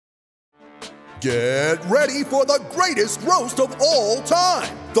Get ready for the greatest roast of all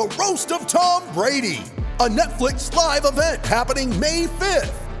time, the Roast of Tom Brady, a Netflix live event happening May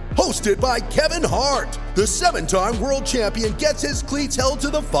 5th. Hosted by Kevin Hart, the 7-time world champion gets his cleats held to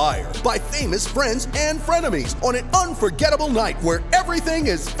the fire by famous friends and frenemies on an unforgettable night where everything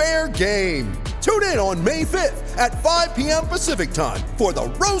is fair game. Tune in on May 5th at 5 p.m. Pacific time for the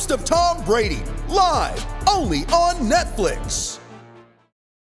Roast of Tom Brady, live only on Netflix.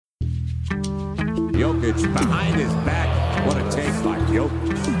 Jokic behind his back. What a take by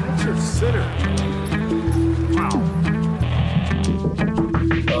Jokic. That's your sitter. Wow.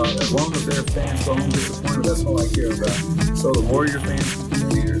 As long as their fans go home disappointed, that's all I care about. So the Warrior fans can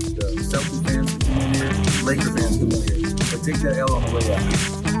come in here, the Celtics fans can come in here, Laker fans can come in here. But take that L on the way out.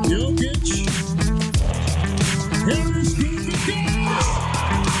 Jokic. Harris goes again.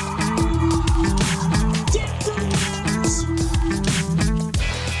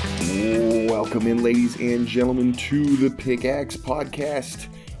 Welcome in, ladies and gentlemen, to the Pickaxe Podcast.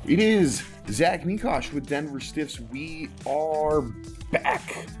 It is Zach Mikosh with Denver Stiffs. We are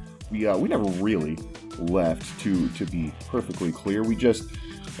back. We never really left, to be perfectly clear. We just,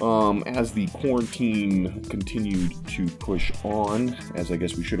 as the quarantine continued to push on, as I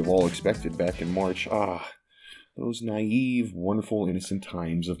guess we should have all expected back in March. Those naive, wonderful, innocent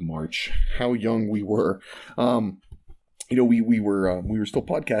times of March. How young we were. We were still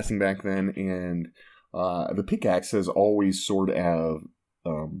podcasting back then, and the Pickaxe has always sort of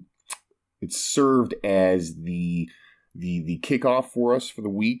it's served as the kickoff for us for the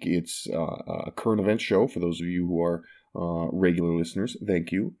week. It's a current event show for those of you who are regular listeners.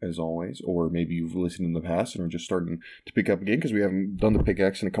 Thank you, as always. Or maybe you've listened in the past and are just starting to pick up again because we haven't done the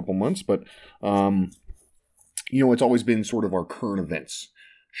Pickaxe in a couple months. But it's always been sort of our current events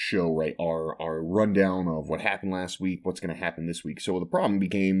show, right? Our rundown of what happened last week, what's going to happen this week. So the problem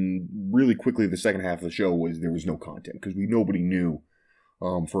became really quickly the second half of the show was there was no content because nobody knew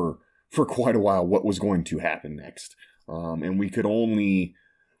for quite a while what was going to happen next. And we could only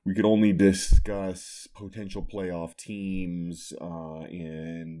discuss potential playoff teams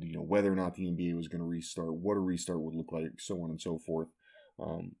and whether or not the NBA was going to restart, what a restart would look like, so on and so forth.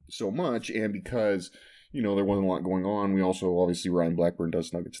 So much, and because there wasn't a lot going on, we also obviously Ryan Blackburn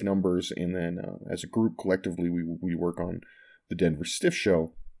does Nuggets numbers, and then as a group collectively we work on the Denver Stiff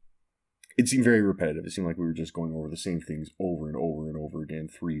Show. It seemed very repetitive. It seemed like we were just going over the same things over and over and over again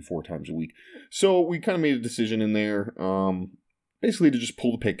 3-4 times a week. So we kind of made a decision in there, basically to just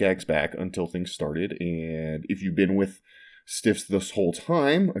pull the Pickaxe back until things started. And if you've been with Stiffs this whole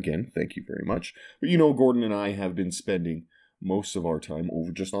time, again, thank you very much. But Gordon and I have been spending most of our time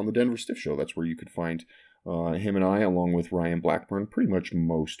over just on the Denver Stiff Show. That's where you could find him and I, along with Ryan Blackburn, pretty much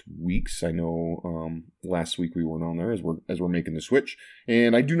most weeks. I know last week we weren't on there as we're making the switch.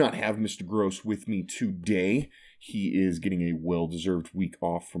 And I do not have Mr. Gross with me today. He is getting a well-deserved week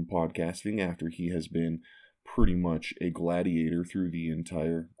off from podcasting after he has been pretty much a gladiator through the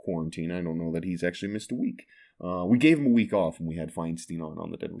entire quarantine. I don't know that he's actually missed a week. We gave him a week off and we had Feinstein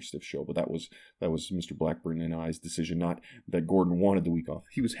on the Denver Stiff Show, but that was Mr. Blackburn and I's decision, not that Gordon wanted the week off.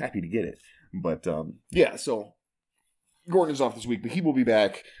 He was happy to get it. But, so Gordon is off this week, but he will be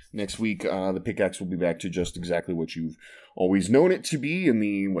back next week. The Pickaxe will be back to just exactly what you've always known it to be in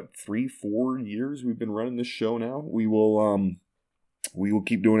the, 3-4 years we've been running this show now. We will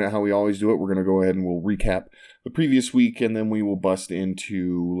keep doing it how we always do it. We're going to go ahead and we'll recap the previous week, and then we will bust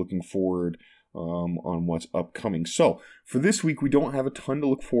into looking forward on what's upcoming. So for this week, we don't have a ton to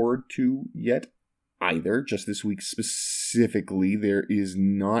look forward to yet either. Just this week specifically, it is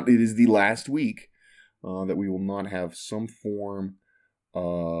the last week that we will not have some form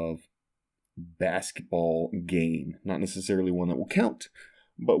of basketball game. Not necessarily one that will count,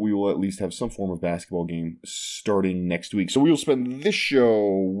 but we will at least have some form of basketball game starting next week. So we will spend this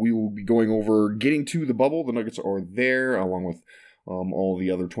show, we will be going over getting to the bubble. The Nuggets are there along with all the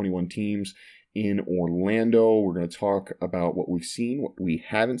other 21 teams in Orlando. We're going to talk about what we've seen, what we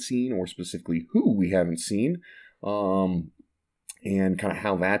haven't seen, or specifically who we haven't seen, and kind of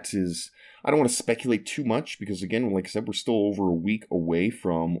how that is. I don't want to speculate too much because, again, like I said, we're still over a week away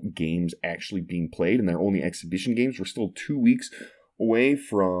from games actually being played, and they're only exhibition games. We're still 2 weeks away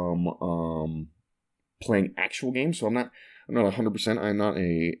from playing actual games, so I'm not 100%. I'm not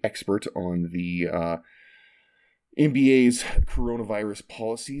an expert on the NBA's coronavirus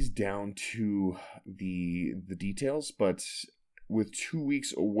policies down to the details, but with 2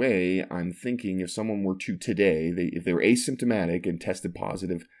 weeks away, I'm thinking if someone were to today, if they were asymptomatic and tested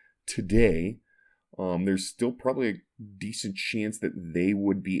positive today, there's still probably a decent chance that they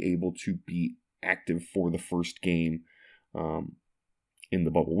would be able to be active for the first game in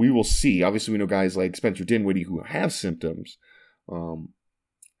the bubble. We will see. Obviously, we know guys like Spencer Dinwiddie who have symptoms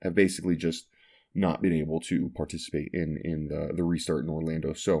have basically just not been able to participate in the restart in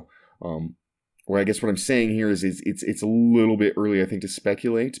Orlando. So, well, I guess what I'm saying here is it's a little bit early, I think, to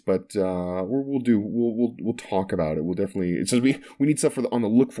speculate, but we'll talk about it. We'll definitely. It says we need stuff on the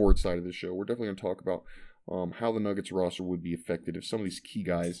look forward side of the show. We're definitely going to talk about how the Nuggets roster would be affected if some of these key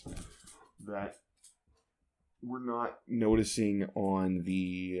guys that we're not noticing on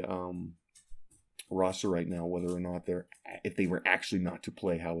the roster right now, whether or not if they were actually not to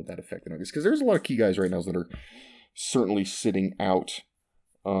play, how would that affect the Nuggets? Because there's a lot of key guys right now that are certainly sitting out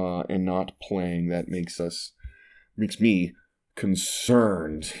and not playing. That makes me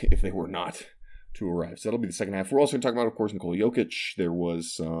concerned if they were not to arrive. So that'll be the second half. We're also going to talk about, of course, Nikola Jokic. There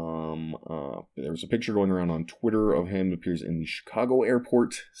was a picture going around on Twitter of him. It appears in the Chicago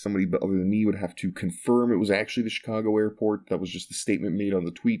airport. Somebody other than me would have to confirm it was actually the Chicago airport. That was just the statement made on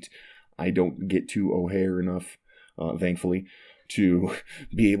the tweet. I don't get to O'Hare enough, thankfully, to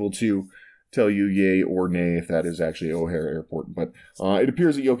be able to tell you yay or nay if that is actually O'Hare Airport. But it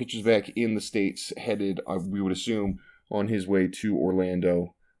appears that Jokic is back in the States, headed, we would assume, on his way to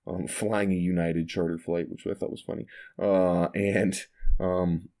Orlando, flying a United charter flight, which I thought was funny. And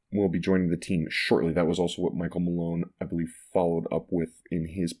will be joining the team shortly. That was also what Michael Malone, I believe, followed up with in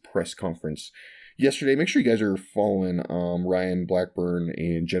his press conference yesterday. Make sure you guys are following Ryan Blackburn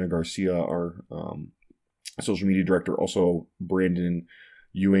and Jenna Garcia, our social media director. Also, Brandon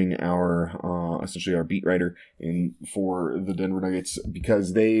Ewing, essentially our beat writer for the Denver Nuggets,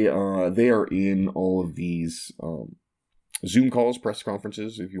 because they are in all of these Zoom calls, press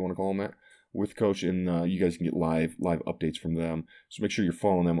conferences, if you want to call them that, with Coach, and you guys can get live updates from them. So make sure you're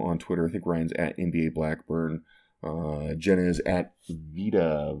following them on Twitter. I think Ryan's at NBA Blackburn. Jenna is at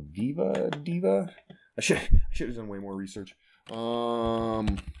Viva Diva. I should have done way more research.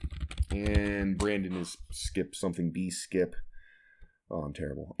 And Brandon is Skip something B Skip. Oh, I'm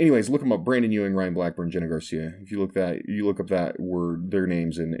terrible. Anyways, look them up. Brandon Ewing, Ryan Blackburn, Jenna Garcia. If you look up that word, their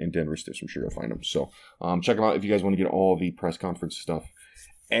names in Denver Stiffs, I'm sure you'll find them. So check them out if you guys want to get all the press conference stuff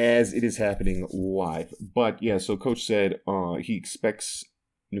as it is happening live. But yeah, so Coach said he expects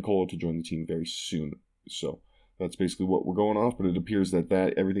Nikola to join the team very soon. So that's basically what we're going off. But it appears that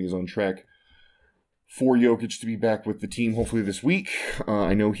everything is on track for Jokic to be back with the team hopefully this week.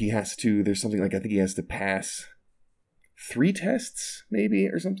 I know he has to. There's something like I think he has to pass 3 tests, maybe,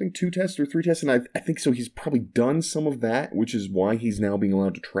 or something, 2 tests or 3 tests, and I think so. He's probably done some of that, which is why he's now being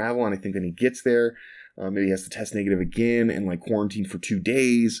allowed to travel. And I think then he gets there, maybe he has to test negative again and like quarantine for 2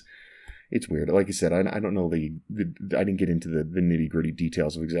 days. It's weird. Like I said, I don't know I didn't get into the nitty gritty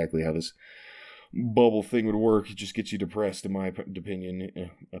details of exactly how this bubble thing would work. It just gets you depressed, in my opinion.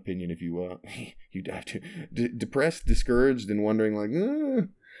 If you you dive to depressed, discouraged, and wondering like.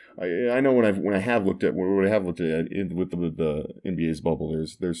 I know when I have looked at with the NBA's bubble,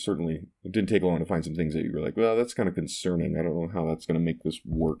 there's certainly, it didn't take long to find some things that you were like, well, that's kind of concerning. I don't know how that's going to make this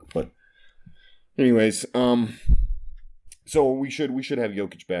work, but anyways, so we should have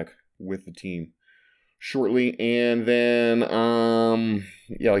Jokic back with the team shortly, and then like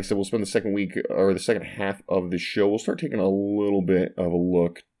I said, we'll spend the second half of the show. We'll start taking a little bit of a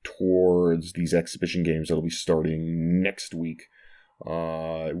look towards these exhibition games that'll be starting next week.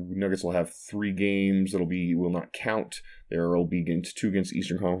 Nuggets will have 3 games that'll will not count. There will be 2 against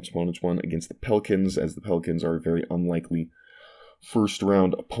Eastern Conference opponents, 1 against the Pelicans, as the Pelicans are a very unlikely first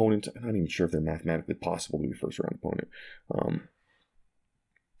round opponent. I'm not even sure if they're mathematically possible to be a first round opponent.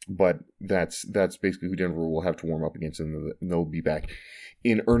 But that's basically who Denver will have to warm up against, and they'll be back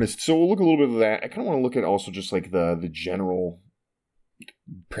in earnest. So we'll look a little bit of that. I kind of want to look at also just like the general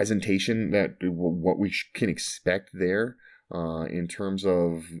presentation, that what we can expect there. In terms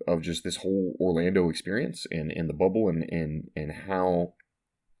of just this whole Orlando experience and the bubble and how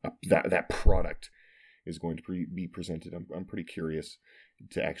that product is going to be presented. I'm pretty curious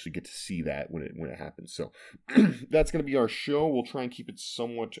to actually get to see that when it happens. So that's going to be our show. We'll try and keep it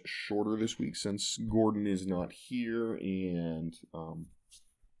somewhat shorter this week since Gordon is not here, and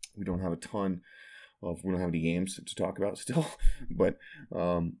we don't have any games to talk about still, but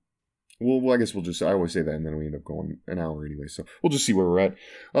Well, I guess I always say that, and then we end up going an hour anyway. So we'll just see where we're at.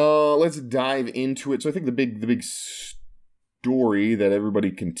 Let's dive into it. So I think the big story that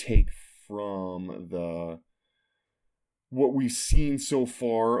everybody can take from what we've seen so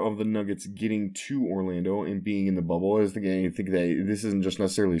far of the Nuggets getting to Orlando and being in the bubble is, I think that this isn't just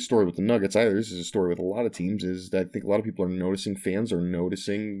necessarily a story with the Nuggets either. This is a story with a lot of teams. Is that I think a lot of people are noticing, fans are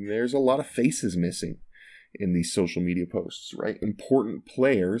noticing, there's a lot of faces missing in these social media posts, right? Important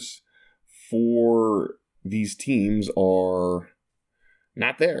players for these teams are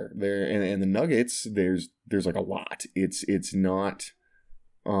not there. And the Nuggets, there's like a lot. It's not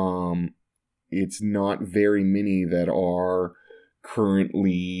very many that are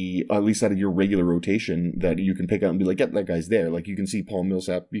currently, at least out of your regular rotation, that you can pick out and be like, yep, that guy's there. Like, you can see Paul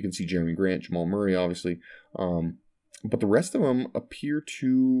Millsap, you can see Jeremy Grant, Jamal Murray, obviously. But the rest of them appear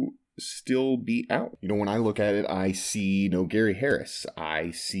to still be out. You know, when I look at it, I see no Gary Harris.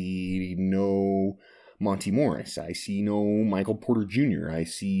 I see no Monty Morris. I see no Michael Porter Jr. I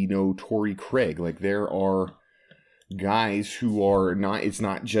see no Torrey Craig. Like, there are guys who are not, it's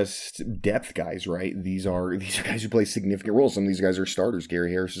not just depth guys, right? These are guys who play significant roles. Some of these guys are starters.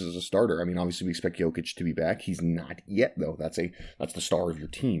 Gary Harris is a starter. I mean, obviously we expect Jokic to be back. He's not yet, though. That's the star of your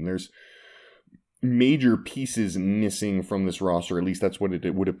team. There's major pieces missing from this roster. At least that's what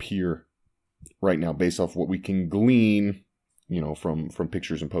it would appear right now, based off what we can glean, you know, from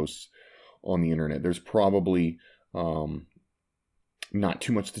pictures and posts on the internet. There's probably not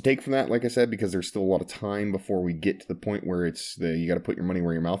too much to take from that, like I said, because there's still a lot of time before we get to the point where you got to put your money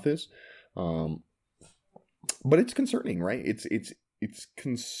where your mouth is. But it's concerning, right? It's to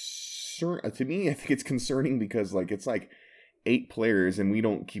me. I think it's concerning because it's like 8 players, and we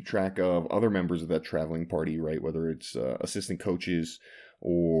don't keep track of other members of that traveling party, right? Whether it's assistant coaches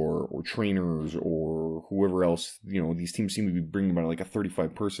or trainers or whoever else. You know, these teams seem to be bringing about like a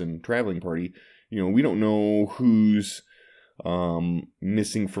 35-person traveling party. You know, we don't know who's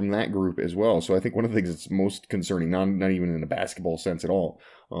missing from that group as well. So I think one of the things that's most concerning, not even in a basketball sense at all,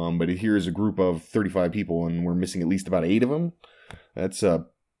 but here is a group of 35 people, and we're missing at least about 8 of them. That's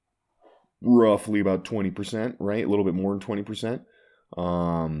roughly about 20%, right? A little bit more than 20%.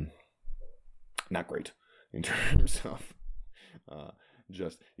 Not great in terms of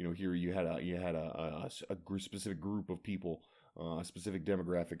just, you know, here you had a specific group of people, a specific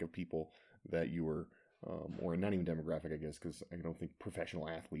demographic of people that you were, or not even demographic, I guess, because I don't think professional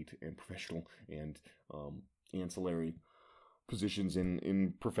athlete and professional and ancillary positions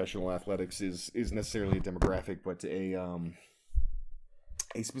in professional athletics is necessarily a demographic, but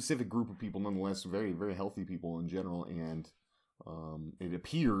a specific group of people, nonetheless, very, very healthy people in general. And it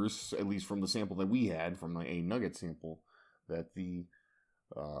appears, at least from the sample that we had, from a Nugget sample, that the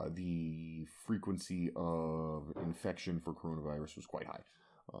frequency of infection for coronavirus was quite high.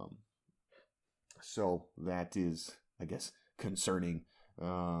 So that is, I guess, concerning,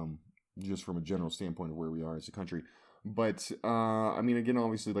 just from a general standpoint of where we are as a country. But I mean, again,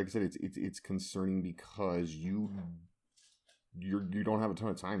 obviously, like I said, it's concerning because you don't have a ton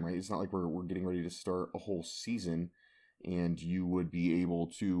of time, right? It's not like we're getting ready to start a whole season and you would be able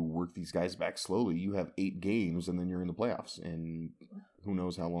to work these guys back slowly. You have 8 games and then you're in the playoffs, and who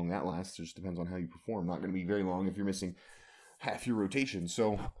knows how long that lasts. It just depends on how you perform. Not going to be very long if you're missing half your rotation.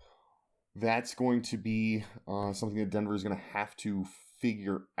 So that's going to be something that Denver is going to have to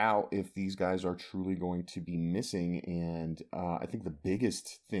figure out if these guys are truly going to be missing. And I think the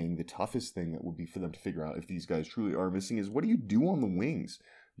biggest thing, the toughest thing that would be for them to figure out if these guys truly are missing is, what do you do on the wings?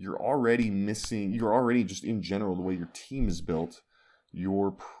 You're already just in general, the way your team is built,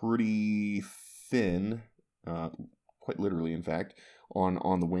 you're pretty thin, quite literally, in fact,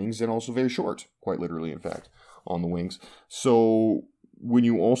 on the wings, and also very short, quite literally, in fact, on the wings. So when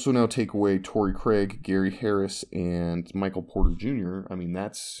you also now take away Torrey Craig, Gary Harris, and Michael Porter Jr., I mean,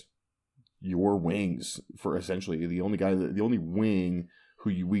 that's your wings for essentially the only wing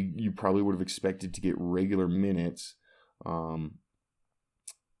who you probably would have expected to get regular minutes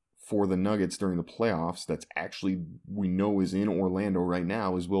for the Nuggets during the playoffs. That's actually, we know, is in Orlando right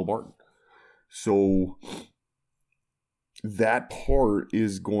now, is Will Barton. So that part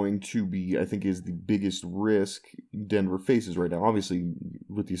is going to be, I think, is the biggest risk Denver faces right now. Obviously,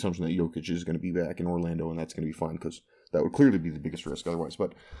 with the assumption that Jokic is going to be back in Orlando, and that's going to be fine, because that would clearly be the biggest risk otherwise.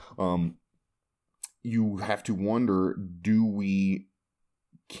 But you have to wonder,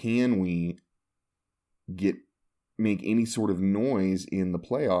 can we make any sort of noise in the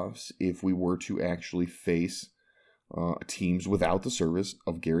playoffs if we were to actually face teams without the service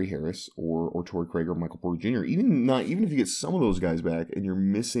of Gary Harris or Torrey Craig or Michael Porter Jr. Even if you get some of those guys back and you're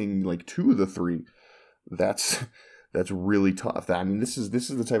missing like 2 of the 3, that's really tough. I mean, this is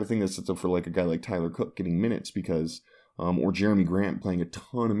the type of thing that sets up for like a guy like Tyler Cook getting minutes because or Jeremy Grant playing a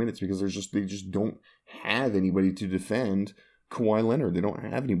ton of minutes because they just don't have anybody to defend Kawhi Leonard. They don't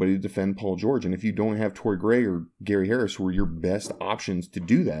have anybody to defend Paul George. And if you don't have Torrey Craig or Gary Harris, who are your best options to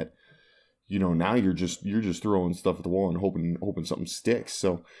do that, you know, now you're just throwing stuff at the wall and hoping something sticks.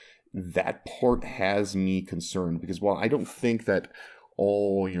 So that part has me concerned, because while I don't think that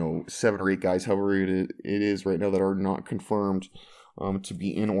all, 7 or 8 guys, however it is right now, that are not confirmed to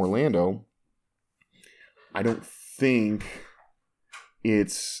be in Orlando, I don't think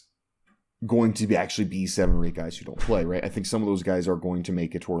it's going to actually be 7 or 8 guys who don't play, right? I think some of those guys are going to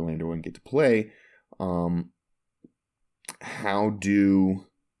make it to Orlando and get to play. How do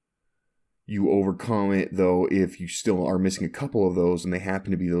you overcome it, though, if you still are missing a couple of those and they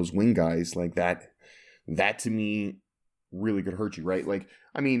happen to be those wing guys? Like that to me really could hurt you, right? Like,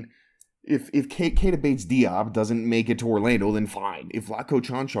 I mean, if Keita Bates-Diop doesn't make it to Orlando, then fine. If Vlatko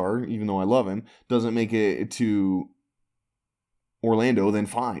Čančar, even though I love him, doesn't make it to Orlando, then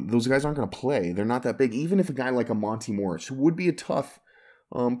fine. Those guys aren't going to play. They're not that big. Even if a guy like a Monty Morris, who would be a tough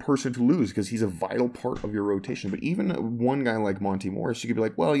person to lose because he's a vital part of your rotation. But even one guy like Monty Morris, you could be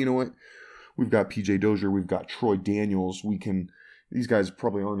like, well, you know what? We've got PJ Dozier. We've got Troy Daniels. These guys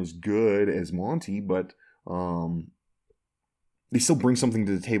probably aren't as good as Monty, but they still bring something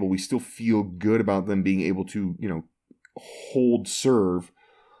to the table. We still feel good about them being able to, hold serve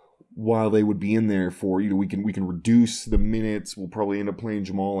while they would be in there for, we can reduce the minutes. We'll probably end up playing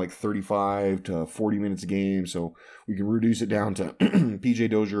Jamal like 35 to 40 minutes a game. So we can reduce it down to PJ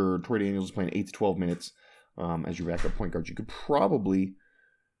Dozier or Troy Daniels playing 8 to 12 minutes as your backup point guard. You could probably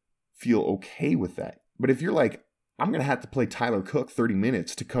feel okay with that. But if you're like, I'm going to have to play Tyler Cook 30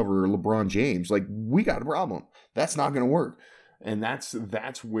 minutes to cover LeBron James, like, we got a problem. That's not going to work. And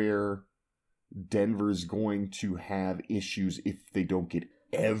that's where Denver's going to have issues if they don't get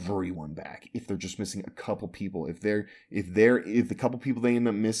everyone back. If they're just missing a couple people, if the couple people they end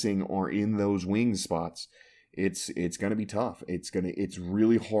up missing are in those wing spots, it's going to be tough. It's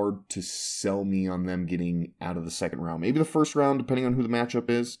really hard to sell me on them getting out of the second round. Maybe the first round, depending on who the matchup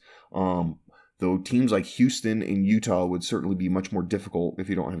is. Though teams like Houston and Utah would certainly be much more difficult if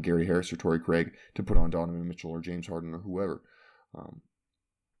you don't have Gary Harris or Torrey Craig to put on Donovan Mitchell or James Harden or whoever.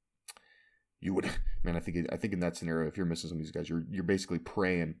 You would, man. I think in that scenario, if you're missing some of these guys, you're basically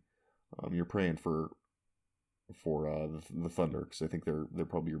praying. You're praying for the Thunder, because I think they're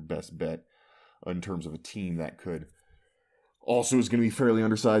probably your best bet in terms of a team that could also is going to be fairly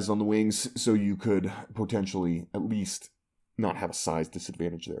undersized on the wings, so you could potentially at least not have a size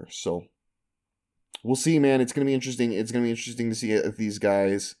disadvantage there. So we'll see, man. It's going to be interesting. It's going to be interesting to see if these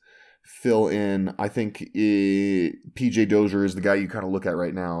guys fill in. I think PJ Dozier is the guy you kind of look at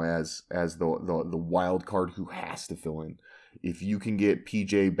right now as the wild card who has to fill in. If you can get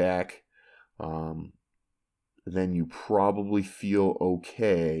PJ back, then you probably feel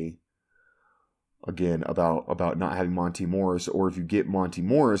okay again about not having Monty Morris. Or if you get Monty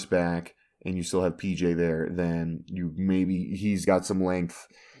Morris back and you still have PJ there, then he's got some length.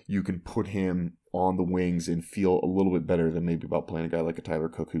 You can put him on the wings and feel a little bit better than maybe about playing a guy like a Tyler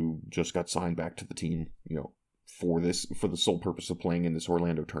Cook who just got signed back to the team, for the sole purpose of playing in this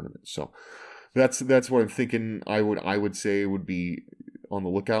Orlando tournament. So that's what I'm thinking. I would say would be on the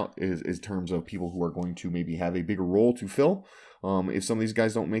lookout is terms of people who are going to maybe have a bigger role to fill. If some of these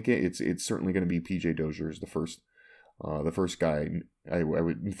guys don't make it, it's certainly going to be PJ Dozier is the first guy.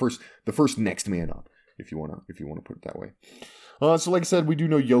 The first next man up, if you want to put it that way. So like I said, we do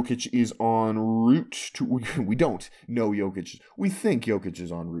know Jokic is en route to... We don't know Jokic. We think Jokic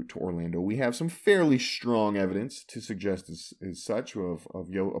is en route to Orlando. We have some fairly strong evidence to suggest as such of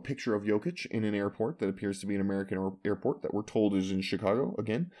a picture of Jokic in an airport that appears to be an American airport that we're told is in Chicago.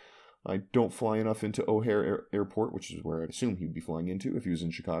 Again, I don't fly enough into O'Hare Airport, which is where I'd assume he'd be flying into if he was in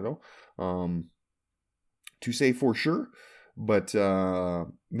Chicago, to say for sure. But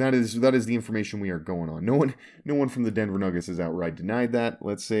that is the information we are going on. No one from the Denver Nuggets has outright denied that.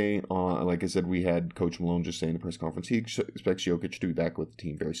 Let's say, like I said, we had Coach Malone just say in the press conference he expects Jokic to be back with the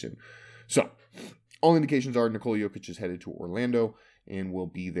team very soon. So all indications are Nikola Jokic is headed to Orlando and will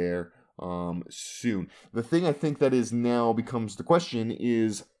be there soon. The thing I think that is now becomes the question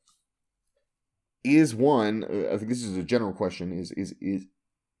is one. I think this is a general question.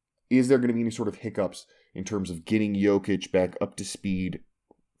 Is there going to be any sort of hiccups in terms of getting Jokic back up to speed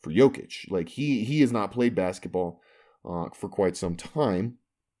for Jokic? Like, he has not played basketball for quite some time.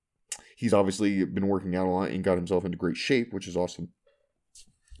 He's obviously been working out a lot and got himself into great shape, which is awesome.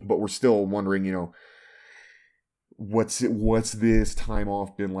 But we're still wondering, what's this time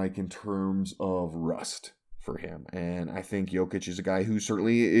off been like in terms of rust for him? And I think Jokic is a guy who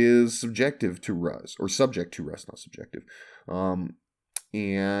certainly is subject to rust, not subjective.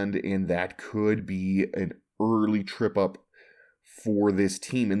 And that could be an early trip up for this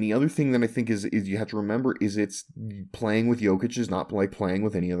team. And the other thing that I think is you have to remember is it's playing with Jokic is not like playing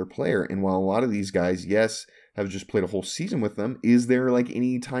with any other player. And while a lot of these guys, yes, have just played a whole season with them, is there like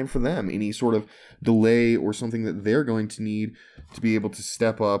any time for them, any sort of delay or something that they're going to need to be able to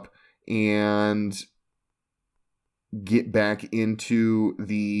step up and get back into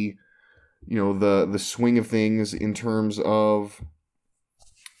the swing of things in terms of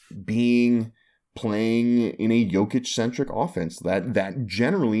playing in a Jokic-centric offense. That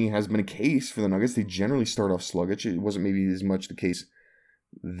generally has been a case for the Nuggets. They generally start off sluggish. It wasn't maybe as much the case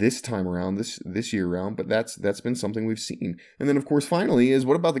this time around, this year around, but that's been something we've seen. And then, of course, finally is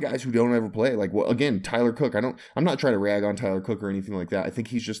what about the guys who don't ever play? Like, well, again, Tyler Cook. I'm not trying to rag on Tyler Cook or anything like that. I think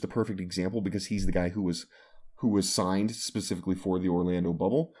he's just the perfect example because he's the guy who was signed specifically for the Orlando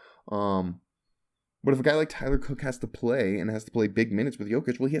bubble. But if a guy like Tyler Cook has to play and has to play big minutes with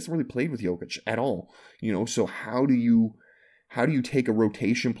Jokic, well, he hasn't really played with Jokic at all. So how do you take a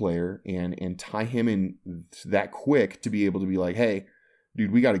rotation player and tie him in that quick to be able to be like, hey,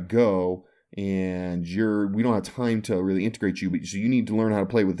 dude, we got to go, and we don't have time to really integrate you, but so you need to learn how to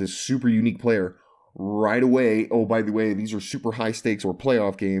play with this super unique player right away. Oh, by the way, these are super high stakes or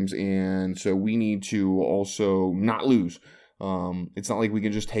playoff games, and so we need to also not lose. It's not like we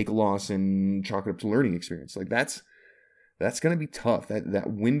can just take a loss and chalk it up to learning experience. Like that's going to be tough. That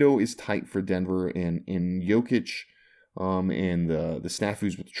window is tight for Denver, and Jokic, and the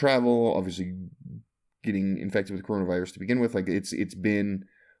snafus with the travel, obviously getting infected with coronavirus to begin with. Like it's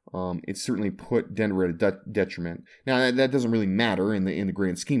certainly put Denver at a detriment. Now that doesn't really matter in the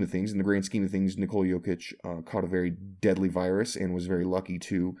grand scheme of things. In the grand scheme of things, Nikola Jokic caught a very deadly virus and was very lucky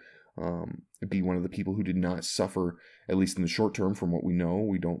to be one of the people who did not suffer, at least in the short term. From what we know,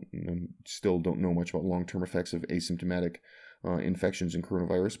 we still don't know much about long-term effects of asymptomatic infections in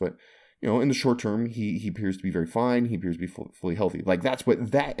coronavirus, but in the short term, he appears to be very fine. He appears to be fully healthy. Like at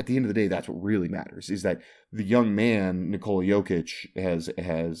the end of the day, that's what really matters, is that the young man, Nikola Jokic, has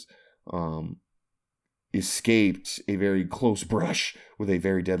escaped a very close brush with a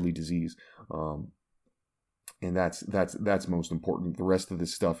very deadly disease. And that's most important. The rest of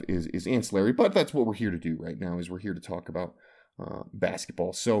this stuff is ancillary, but that's what we're here to do right now, is we're here to talk about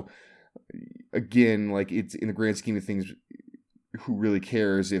basketball. So again, like, it's in the grand scheme of things, who really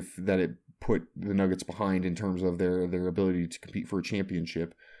cares if that it put the Nuggets behind in terms of their ability to compete for a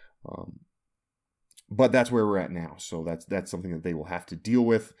championship. But that's where we're at now. So that's something that they will have to deal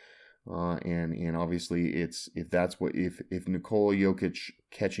with. And obviously if Nikola Jokic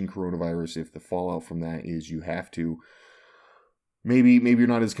catching coronavirus, if the fallout from that is you have to, maybe you're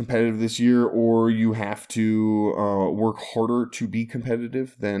not as competitive this year, or you have to work harder to be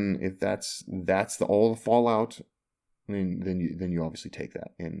competitive, then if that's all the fallout, then you obviously take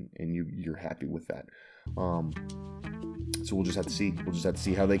that and you're happy with that. So we'll just have to see. We'll just have to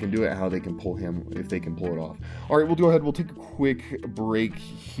see how they can do it, how they can pull him, if they can pull it off. All right, we'll go ahead. We'll take a quick break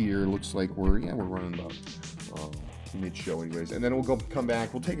here. Looks like we're running about mid-show anyways. And then we'll come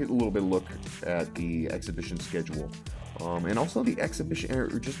back. We'll take a little bit of look at the exhibition schedule. And also the exhibition,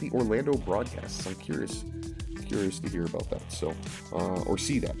 or just the Orlando broadcasts. I'm curious to hear about that. So, or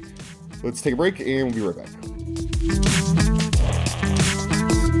see that. Let's take a break and we'll be right back.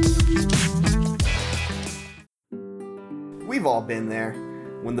 We've all been there.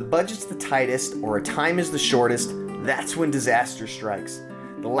 When the budget's the tightest or a time is the shortest, that's when disaster strikes.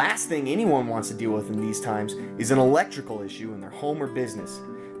 The last thing anyone wants to deal with in these times is an electrical issue in their home or business.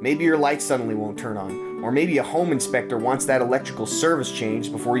 Maybe your light suddenly won't turn on, or maybe a home inspector wants that electrical service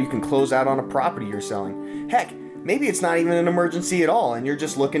changed before you can close out on a property you're selling. Heck, maybe it's not even an emergency at all and you're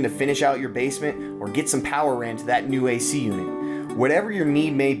just looking to finish out your basement or get some power ran to that new AC unit. Whatever your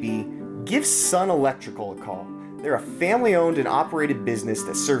need may be, give Sun Electrical a call. They're a family-owned and operated business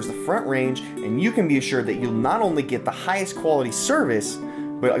that serves the Front Range, and you can be assured that you'll not only get the highest quality service,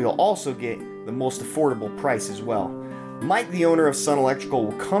 but you'll also get the most affordable price as well. Mike, the owner of Sun Electrical,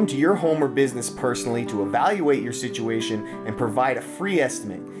 will come to your home or business personally to evaluate your situation and provide a free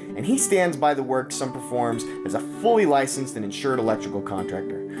estimate. And he stands by the work Sun performs as a fully licensed and insured electrical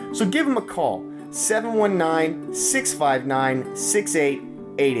contractor. So give him a call,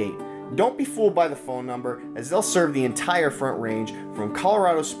 719-659-6888. Don't be fooled by the phone number, as they'll serve the entire Front Range from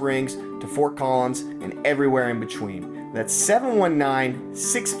Colorado Springs to Fort Collins and everywhere in between. That's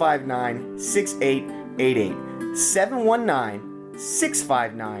 719-659-6888.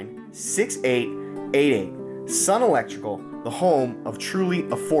 719-659-6888. Sun Electrical, the home of truly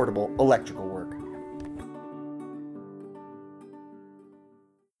affordable electrical work.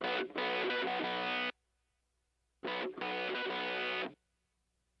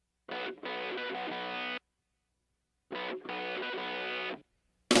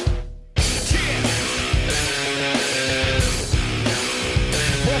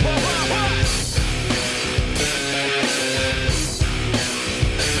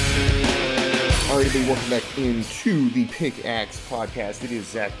 Welcome back into the Pickaxe Podcast. It is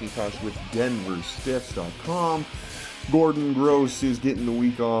Zach Nikosh with DenverStiffs.com. Gordon Gross is getting the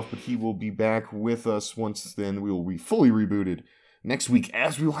week off, but he will be back with us once then. We will be fully rebooted next week,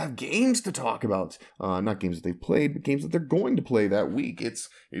 as we will have games to talk about. Not games that they've played, but games that they're going to play that week. It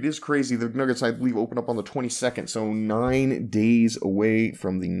is crazy. The Nuggets, I believe, open up on the 22nd, so 9 days away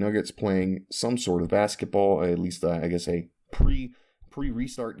from the Nuggets playing some sort of basketball, at least I guess a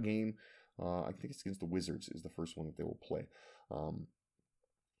pre-restart game. I think it's against the Wizards is the first one that they will play.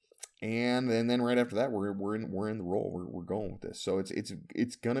 And then right after that, we're in the roll. We're going with this. So it's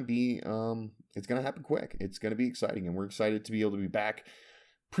gonna be it's gonna happen quick. It's gonna be exciting, and we're excited to be able to be back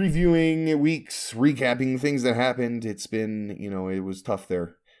previewing weeks, recapping things that happened. It's been, it was tough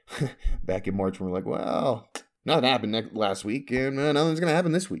there back in March when we're like, well, nothing happened last week, and nothing's gonna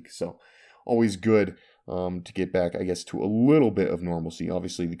happen this week. So always good to get back, I guess, to a little bit of normalcy.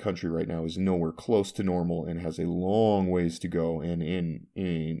 Obviously, the country right now is nowhere close to normal and has a long ways to go. And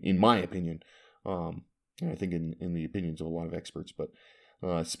in my opinion, and I think in the opinions of a lot of experts, but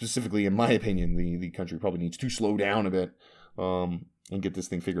specifically in my opinion, the country probably needs to slow down a bit and get this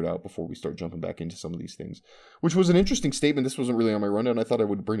thing figured out before we start jumping back into some of these things, which was an interesting statement. This wasn't really on my rundown. I thought I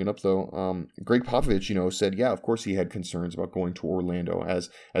would bring it up though. Greg Popovich, said, yeah, of course he had concerns about going to Orlando as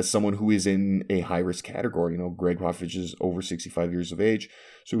someone who is in a high risk category. Greg Popovich is over 65 years of age,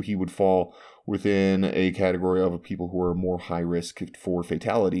 so he would fall within a category of people who are more high risk for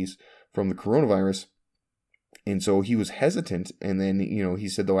fatalities from the coronavirus. And so he was hesitant. And then, he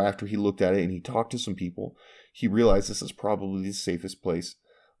said, though, after he looked at it and he talked to some people, he realized this is probably the safest place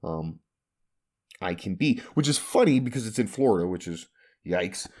I can be, which is funny because it's in Florida, which is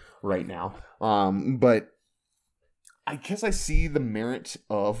yikes right now. But I guess I see the merit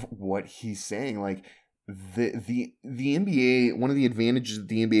of what he's saying. Like the NBA, one of the advantages that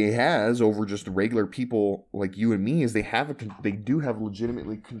the NBA has over just regular people like you and me is they do have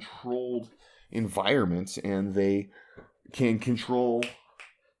legitimately controlled environments, and they can control.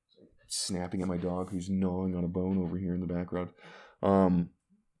 Snapping at my dog who's gnawing on a bone over here in the background.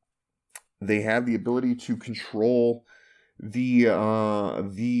 They have the ability to control the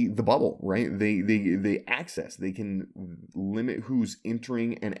bubble, right? They access. They can limit who's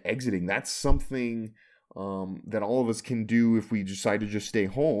entering and exiting. That's something that all of us can do if we decide to just stay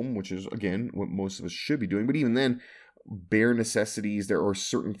home, which is again what most of us should be doing. But even then, bare necessities. There are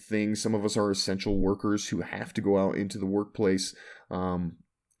certain things. Some of us are essential workers who have to go out into the workplace.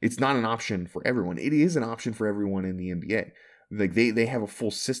 It's not an option for everyone. It is an option for everyone in the NBA. Like they have a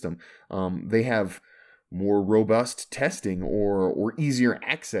full system. They have more robust testing or easier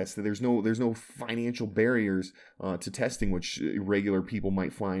access. There's no financial barriers to testing, which regular people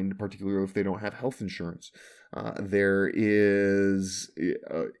might find, particularly if they don't have health insurance. There is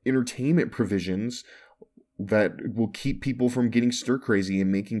entertainment provisions that will keep people from getting stir crazy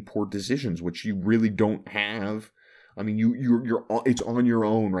and making poor decisions, which you really don't have. I mean, it's on your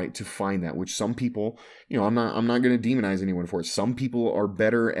own, right, to find that, which some people, I'm not going to demonize anyone for it. Some people are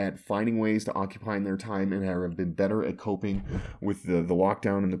better at finding ways to occupy their time and have been better at coping with the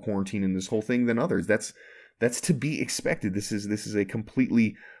lockdown and the quarantine and this whole thing than others. That's to be expected. This is a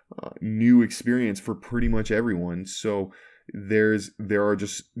completely new experience for pretty much everyone. So there are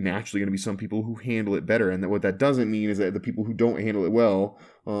just naturally going to be some people who handle it better, and what that doesn't mean is that the people who don't handle it well,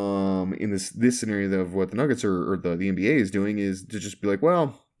 in this scenario of what the Nuggets or the NBA is doing, is to just be like,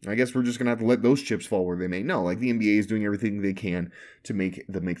 well, I guess we're just going to have to let those chips fall where they may. No, like the NBA is doing everything they can to make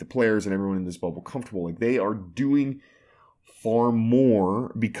the players and everyone in this bubble comfortable. Like they are doing far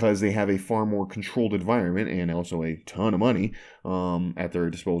more because they have a far more controlled environment and also a ton of money at their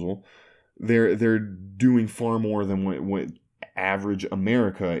disposal. They're doing far more than what average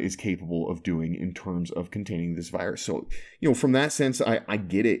America is capable of doing in terms of containing this virus. So, from that sense, I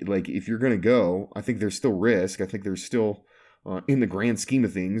get it. Like, if you're going to go, I think there's still risk. I think there's still, in the grand scheme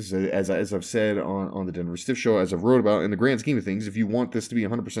of things, as I've said on the Denver Stiff Show, as I've wrote about, in the grand scheme of things, if you want this to be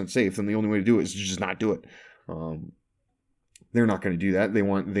 100% safe, then the only way to do it is to just not do it. They're not going to do that. They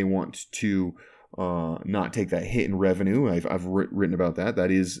want to not take that hit in revenue. I've written about that.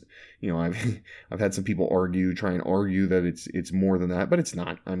 That is, I've had some people try and argue that it's more than that, but it's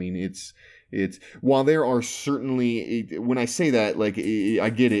not. I mean, it's while there are certainly, when I say that, like, I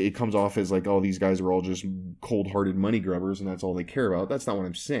get it. It comes off as like, oh, these guys are all just cold-hearted money grubbers and that's all they care about. That's not what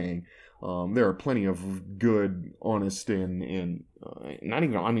I'm saying. There are plenty of good, honest, and not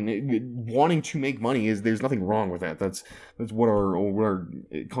even, I mean, wanting to make money there's nothing wrong with that. That's what our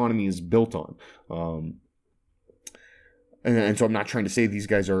economy is built on. And so I'm not trying to say these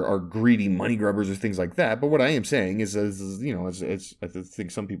guys are greedy money grubbers or things like that. But what I am saying is I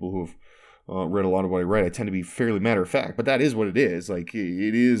think some people who have read a lot of what I write, I tend to be fairly matter of fact. But that is what it is. Like,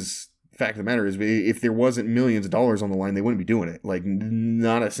 it is. Fact of the matter is, if there wasn't millions of dollars on the line, they wouldn't be doing it. Like,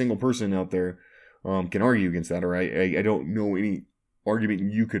 not a single person out there can argue against that. Or I don't know any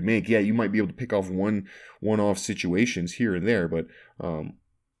argument you could make. Yeah, you might be able to pick off one-off situations here and there, but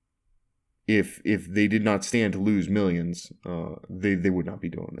if they did not stand to lose millions, they would not be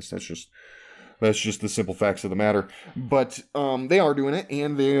doing this. That's just the simple facts of the matter. But they are doing it,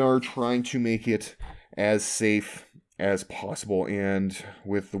 and they are trying to make it as safe as possible. And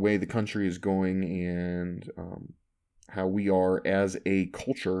with the way the country is going and how we are as a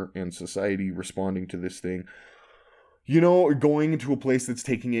culture and society responding to this thing, going into a place that's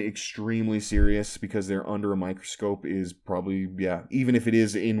taking it extremely serious because they're under a microscope is probably, even if it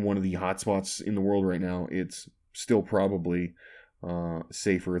is in one of the hot spots in the world right now, it's still probably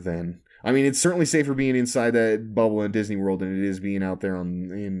safer than... I mean, it's certainly safer being inside that bubble in Disney World than it is being out there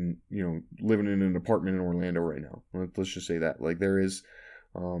living in an apartment in Orlando right now. Let's just say that. Like, there is...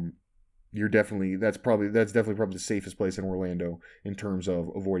 that's definitely the safest place in Orlando in terms of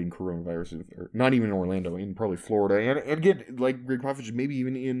avoiding coronavirus, or not even in Orlando, in probably Florida, and again, like Greg Popovich, maybe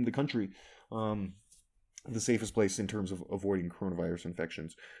even in the country, the safest place in terms of avoiding coronavirus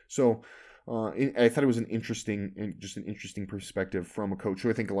infections. So I thought it was an interesting perspective from a coach who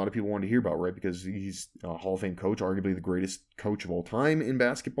I think a lot of people want to hear about, right? Because he's a Hall of Fame coach, arguably the greatest coach of all time in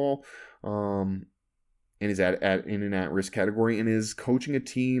basketball. And is in an at-risk category, and is coaching a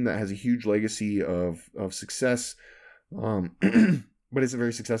team that has a huge legacy of success, but isn't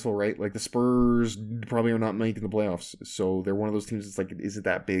very successful, right? Like the Spurs probably are not making the playoffs, so they're one of those teams that's like, is it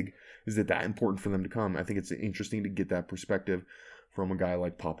that big? Is it that important for them to come? I think it's interesting to get that perspective from a guy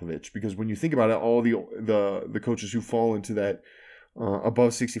like Popovich, because when you think about it, all the coaches who fall into that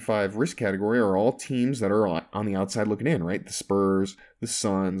above 65 risk category are all teams that are on the outside looking in, right? The Spurs, the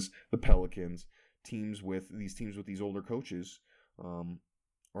Suns, the Pelicans. Teams with these older coaches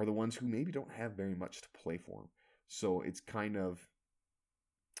are the ones who maybe don't have very much to play for them. So it's kind of,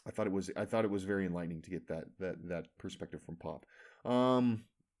 I thought it was very enlightening to get that perspective from Pop.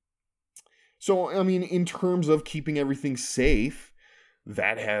 So I mean, in terms of keeping everything safe,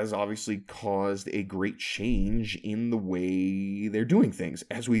 that has obviously caused a great change in the way they're doing things,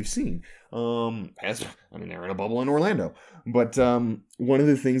 as we've seen. They're in a bubble in Orlando. But one of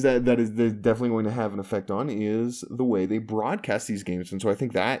the things that is definitely going to have an effect on is the way they broadcast these games. And so I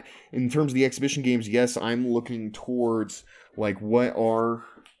think that, in terms of the exhibition games, yes, I'm looking towards, like, what are...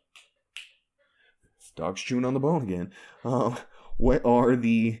 Dog's chewing on the bone again. What are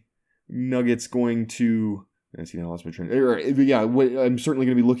the Nuggets going to... I'm certainly going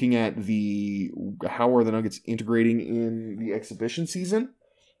to be looking at how are the Nuggets integrating in the exhibition season.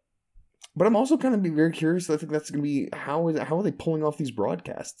 But I'm also kind of very curious. I think that's going to be how are they pulling off these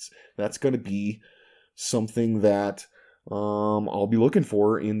broadcasts? That's going to be something that I'll be looking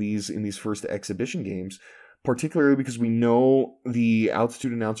for in these first exhibition games, particularly because we know the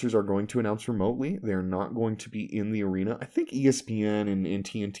altitude announcers are going to announce remotely. They're not going to be in the arena. I think ESPN and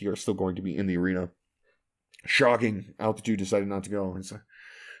TNT are still going to be in the arena. Shocking. Altitude decided not to go. It's a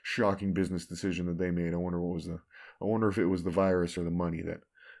shocking business decision that they made. I wonder if it was the virus or the money that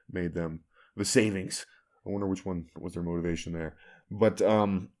made them the savings. I wonder which one was their motivation there. But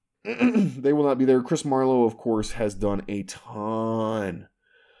they will not be there. Chris Marlowe, of course, has done a ton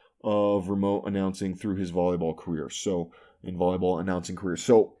of remote announcing through his volleyball career. So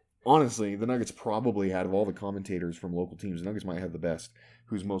honestly, the Nuggets probably, out of all the commentators from local teams, the Nuggets might have the best,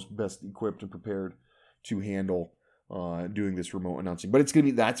 who's best equipped and prepared to handle doing this remote announcing. But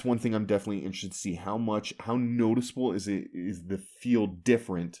that's one thing I'm definitely interested to see. How noticeable is the field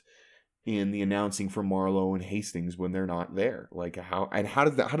different in the announcing from Marlowe and Hastings when they're not there? Like how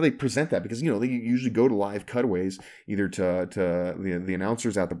do they present that? Because they usually go to live cutaways, either to the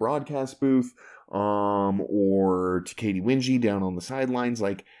announcers at the broadcast booth, or to Katie Wingy down on the sidelines.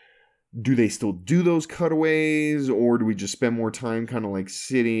 Like, do they still do those cutaways, or do we just spend more time kind of like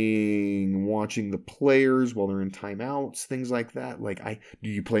sitting, watching the players while they're in timeouts, things like that? Like, do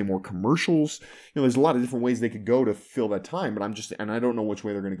you play more commercials? There's a lot of different ways they could go to fill that time, but I don't know which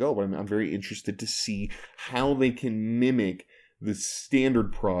way they're going to go, but I'm very interested to see how they can mimic the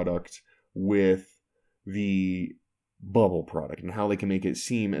standard product with the bubble product and how they can make it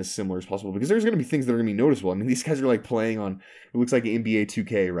seem as similar as possible, because there's going to be things that are going to be noticeable. I mean, these guys are like playing on, it looks like NBA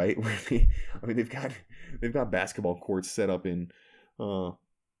 2K, right? They've got basketball courts set up in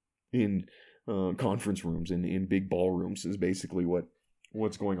conference rooms and in big ballrooms is basically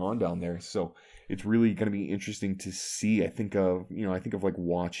what's going on down there. So it's really going to be interesting to see. I think of like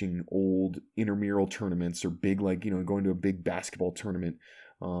watching old intramural tournaments or big, like, going to a big basketball tournament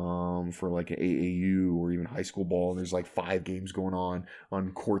for like an AAU or even high school ball, and there's like 5 games going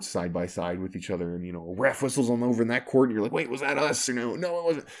on courts side by side with each other, and a ref whistles on over in that court, and you're like, wait, was that us? Or no, it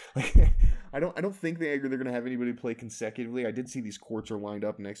wasn't. Like, I don't think they're going to have anybody play consecutively. I did see these courts are lined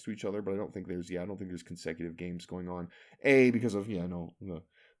up next to each other, but I don't think there's consecutive games going on. A, because of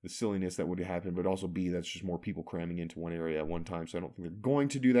the silliness that would happen, but also B, that's just more people cramming into one area at one time. So I don't think they're going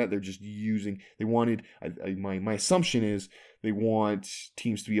to do that. They're just my assumption is they want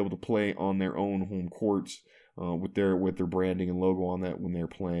teams to be able to play on their own home courts with their branding and logo on that when they're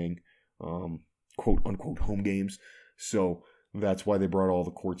playing quote unquote home games. So that's why they brought all the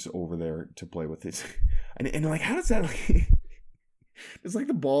courts over there to play with this. And like, how does that like? It's like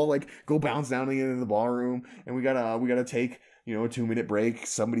the ball like go bounce down into the ballroom, and we gotta take a 2-minute break.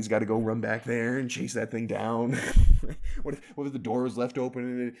 Somebody's got to go run back there and chase that thing down. What if the door was left open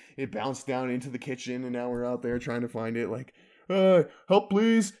and it bounced down into the kitchen, and now we're out there trying to find it? Like, help,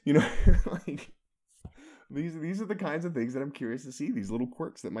 please. Like these are the kinds of things that I'm curious to see. These little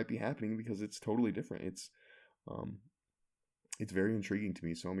quirks that might be happening because it's totally different. It's very intriguing to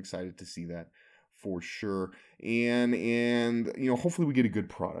me, so I'm excited to see that for sure. And hopefully we get a good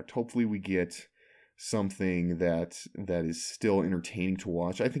product. Hopefully we get something that is still entertaining to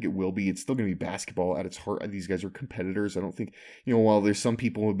watch. I think it will be. It's still going to be basketball at its heart. These guys are competitors. I don't think, while there's some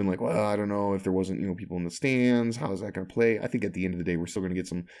people who have been like, well, I don't know if there wasn't, people in the stands, how is that going to play? I think at the end of the day, we're still going to get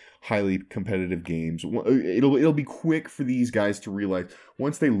some highly competitive games. It'll be quick for these guys to realize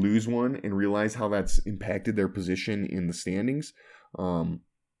once they lose one and realize how that's impacted their position in the standings.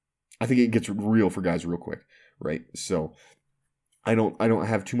 I think it gets real for guys real quick, right? So I don't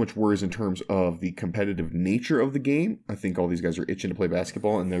have too much worries in terms of the competitive nature of the game. I think all these guys are itching to play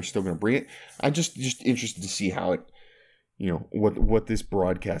basketball, and they're still going to bring it. I'm just interested to see how it, what this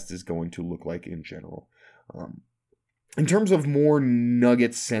broadcast is going to look like in general. In terms of more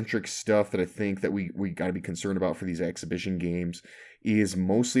Nuggets-centric stuff that I think that we got to be concerned about for these exhibition games is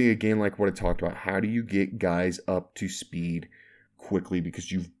mostly, again, like what I talked about. How do you get guys up to speed quickly?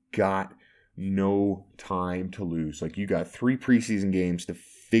 Because you've got no time to lose. Like, you got 3 preseason games to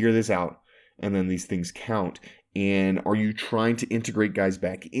figure this out, and then these things count. And are you trying to integrate guys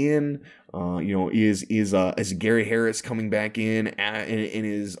back in? Is Gary Harris coming back in and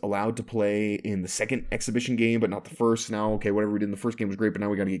is allowed to play in the second exhibition game, but not the first? Now, okay, whatever we did in the first game was great, but now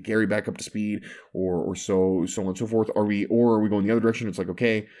we got to get Gary back up to speed, or so on and so forth. Are we going the other direction? It's like,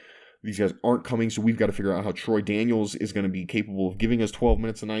 okay, these guys aren't coming, so we've got to figure out how Troy Daniels is going to be capable of giving us 12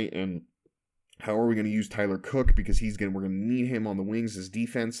 minutes a night, and how are we going to use Tyler Cook, because we're going to need him on the wings as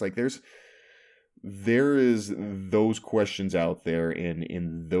defense. Like, there is those questions out there, and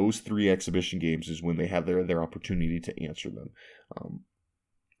in those 3 exhibition games is when they have their opportunity to answer them.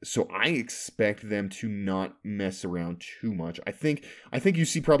 So I expect them to not mess around too much. I think you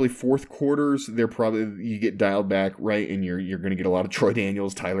see probably fourth quarters. You get dialed back, right, and you're going to get a lot of Troy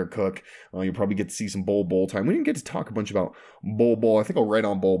Daniels, Tyler Cook. You'll probably get to see some bowl time. We didn't get to talk a bunch about bowl. I think I'll write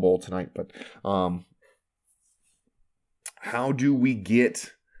on bowl tonight. But how do we get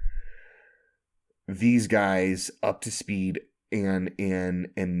these guys up to speed and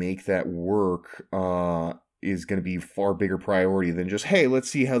make that work? Is going to be a far bigger priority than just, hey, let's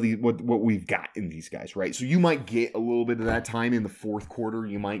see how what we've got in these guys, right? So you might get a little bit of that time in the fourth quarter.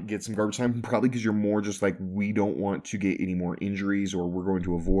 You might get some garbage time, probably because you're more just like, we don't want to get any more injuries, or we're going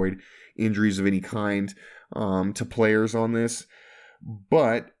to avoid injuries of any kind to players on this.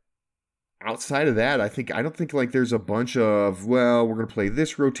 But outside of that, I don't think like there's a bunch of, well, we're going to play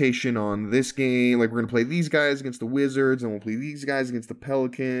this rotation on this game. Like, we're going to play these guys against the Wizards, and we'll play these guys against the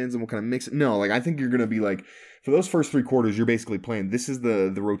Pelicans, and we'll kind of mix it. No, like, I think you're going to be like, for those first 3 quarters, you're basically playing, this is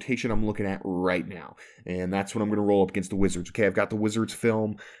the rotation I'm looking at right now. And that's what I'm going to roll up against the Wizards. Okay, I've got the Wizards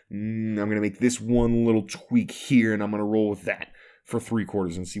film. I'm going to make this one little tweak here, and I'm going to roll with that for 3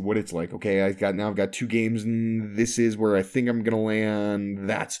 quarters and see what it's like. Okay, I've got 2 games, and this is where I think I'm gonna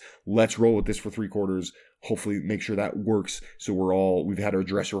land. Let's roll with this for 3 quarters. Hopefully make sure that works, so we've had our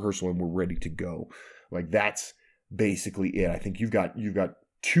dress rehearsal and we're ready to go. Like, that's basically it. I think you've got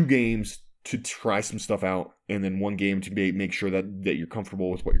 2 games to try some stuff out, and then 1 game to make sure that you're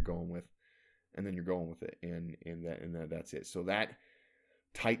comfortable with what you're going with, and then you're going with it, and that's it. So that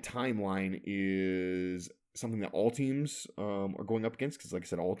tight timeline is something that all teams are going up against, because, like I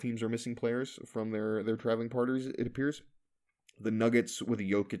said, all teams are missing players from their traveling parties, it appears. The Nuggets, with a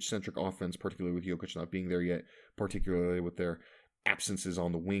Jokic-centric offense, particularly with Jokic not being there yet, particularly with their absences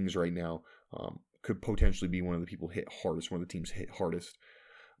on the wings right now, could potentially be one of the people hit hardest, one of the teams hit hardest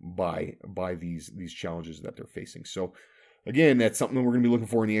by these challenges that they're facing. So, again, that's something that we're going to be looking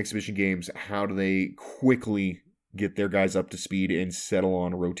for in the exhibition games. How do they quickly get their guys up to speed, and settle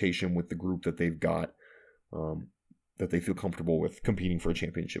on a rotation with the group that they've got, that they feel comfortable with competing for a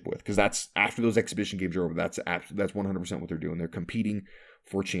championship with. Because that's, after those exhibition games are over, that's 100% what they're doing. They're competing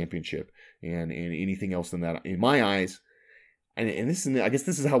for a championship, and anything else than that, in my eyes, and this is, I guess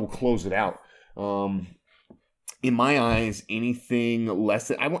this is how we'll close it out. In my eyes, anything less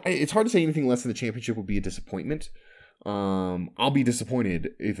than, it's hard to say anything less than the championship would be a disappointment. I'll be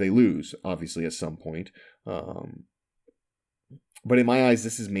disappointed if they lose, obviously, at some point. But in my eyes,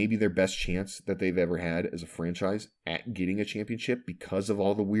 this is maybe their best chance that they've ever had as a franchise at getting a championship, because of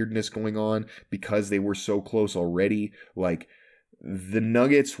all the weirdness going on, because they were so close already. Like, the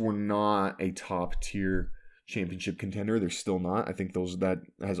Nuggets were not a top tier championship contender. They're still not. I think that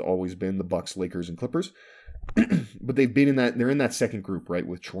has always been the Bucks, Lakers, and Clippers. But they've been in that, they're in that second group, right?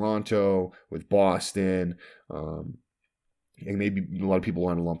 With Toronto, with Boston, and maybe a lot of people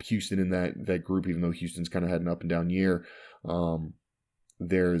want to lump Houston in that group, even though Houston's kind of had an up and down year.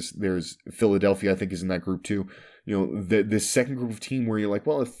 There's Philadelphia, I think, is in that group too. You know, this second group of team where you're like,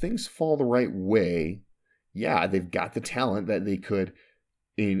 well, if things fall the right way, yeah, they've got the talent that they could,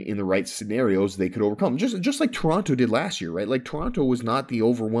 in the right scenarios, they could overcome. Just like Toronto did last year, right? Like, Toronto was not the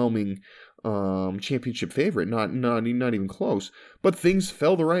overwhelming championship favorite, not even close, but things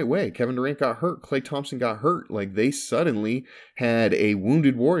fell the right way. Kevin Durant got hurt, Klay Thompson got hurt. Like, they suddenly had a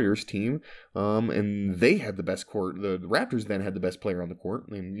wounded Warriors team, and they had the best court. The Raptors then had the best player on the court.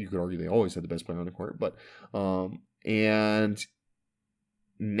 I mean, you could argue they always had the best player on the court, but and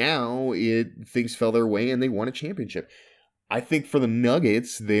now things fell their way and they won a championship. I think for the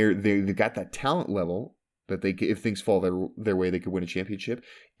Nuggets, they've got that talent level that if things fall their way, they could win a championship.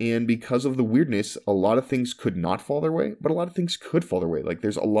 And because of the weirdness, a lot of things could not fall their way, but a lot of things could fall their way. Like,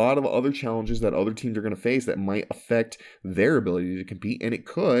 there's a lot of other challenges that other teams are going to face that might affect their ability to compete, and it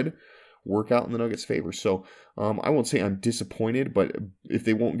could work out in the Nuggets' favor. So I won't say I'm disappointed, but if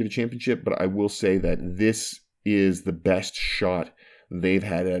they won't get a championship, but I will say that this is the best shot they've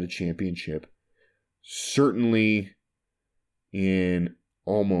had at a championship, certainly in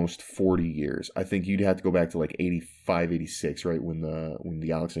almost 40 years. I think you'd have to go back to like 85, 86, right? When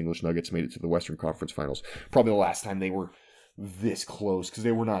the Alex English Nuggets made it to the Western Conference Finals. Probably the last time they were this close, because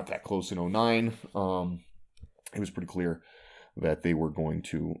they were not that close in 2009. It was pretty clear that they were going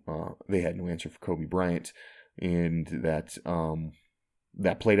to, they had no answer for Kobe Bryant, and that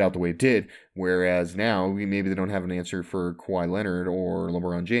played out the way it did. Whereas now, maybe they don't have an answer for Kawhi Leonard or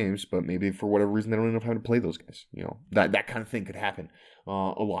LeBron James, but maybe for whatever reason they don't know how to play those guys. You know, that kind of thing could happen a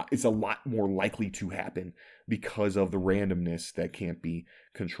lot. It's a lot more likely to happen because of the randomness that can't be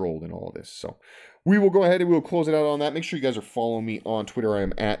controlled in all of this. So we will go ahead and we'll close it out on that. Make sure you guys are following me on Twitter. I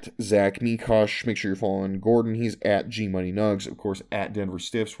am at Zach Mikosh. Make sure you're following Gordon. He's at GMoneyNugs. Of course, at Denver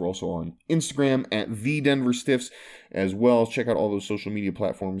Stiffs. We're also on Instagram at The Denver Stiffs as well. Check out all those social media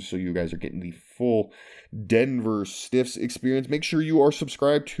platforms so you guys are getting the full Denver Stiffs experience. Make sure you are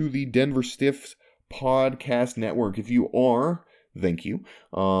subscribed to the Denver Stiffs podcast network. If you are, thank you.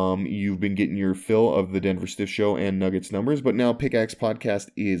 You've been getting your fill of the Denver Stiff Show and Nuggets numbers, but now Pickaxe Podcast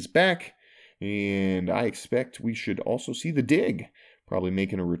is back, and I expect we should also see the Dig probably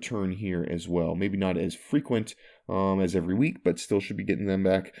making a return here as well. Maybe not as frequent as every week, but still should be getting them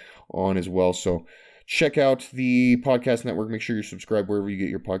back on as well. So check out the podcast network. Make sure you're subscribed wherever you get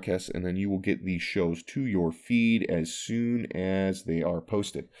your podcasts, and then you will get these shows to your feed as soon as they are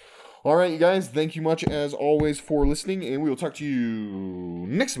posted. All right, you guys, thank you much as always for listening, and we will talk to you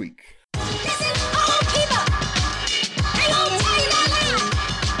next week.